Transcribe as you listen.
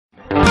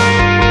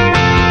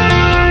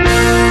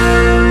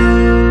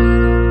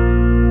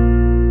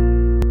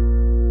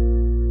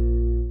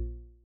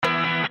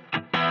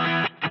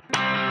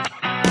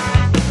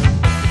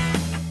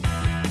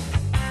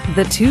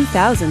the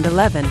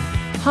 2011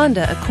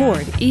 Honda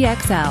Accord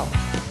EXL.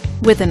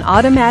 With an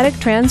automatic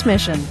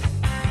transmission,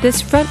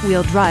 this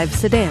front-wheel drive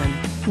sedan,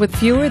 with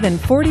fewer than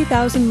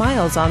 40,000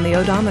 miles on the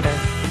odometer,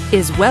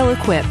 is well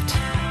equipped.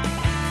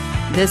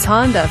 This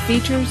Honda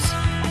features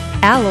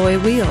alloy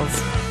wheels,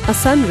 a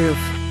sunroof,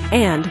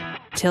 and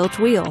tilt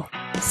wheel.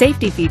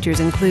 Safety features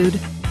include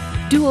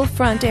dual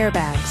front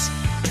airbags,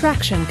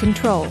 traction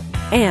control,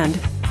 and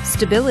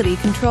stability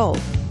control.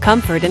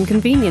 Comfort and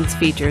convenience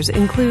features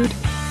include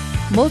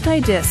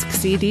multi-disc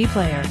CD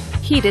player,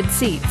 heated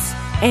seats,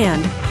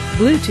 and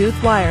Bluetooth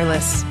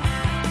wireless.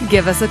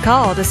 Give us a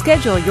call to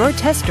schedule your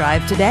test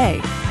drive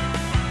today.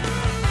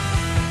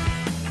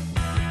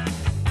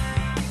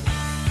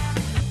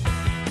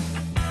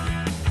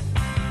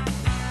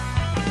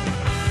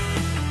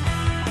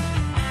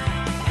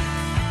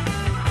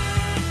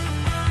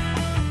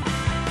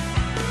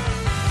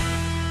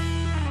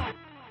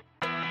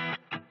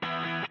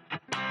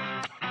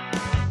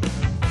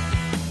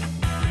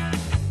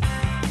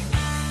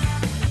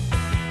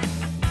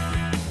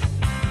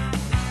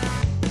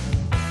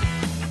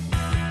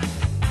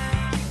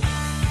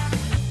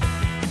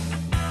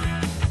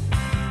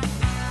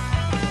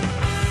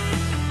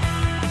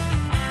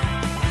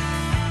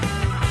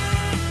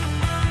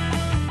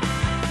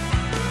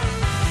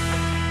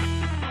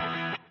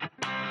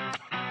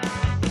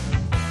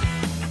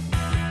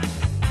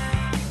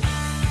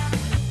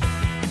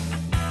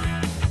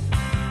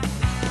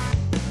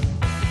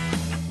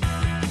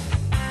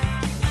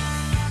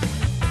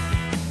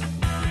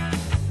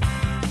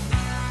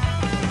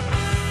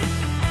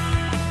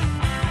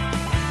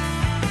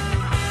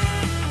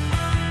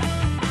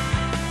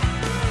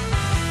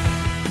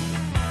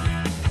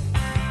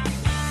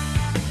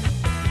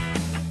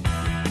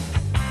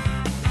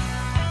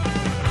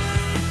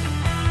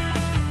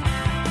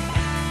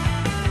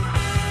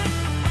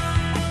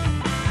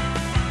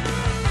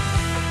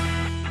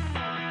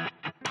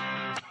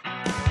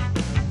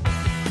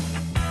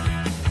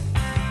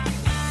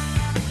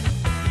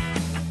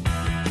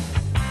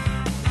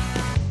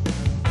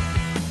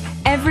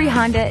 Every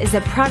Honda is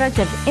a product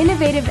of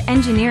innovative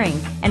engineering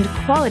and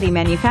quality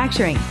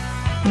manufacturing.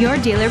 Your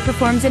dealer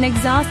performs an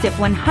exhaustive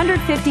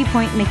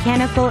 150-point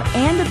mechanical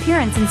and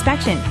appearance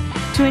inspection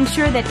to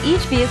ensure that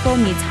each vehicle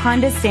meets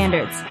Honda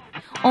standards.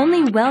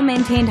 Only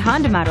well-maintained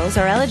Honda models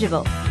are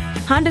eligible.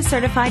 Honda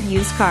certified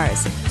used cars,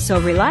 so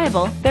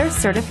reliable they're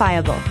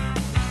certifiable.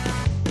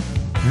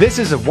 This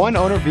is a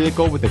one-owner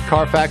vehicle with a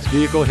Carfax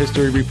Vehicle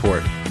History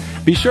Report.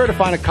 Be sure to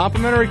find a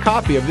complimentary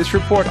copy of this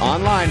report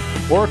online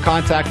or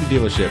contact the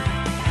dealership.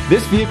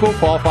 This vehicle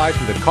qualifies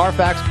for the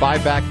Carfax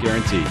buyback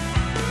guarantee.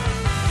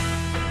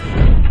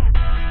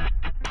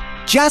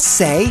 Just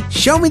say,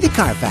 "Show me the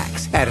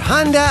Carfax" at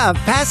Honda of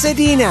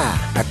Pasadena,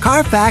 a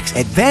Carfax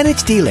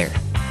Advantage dealer.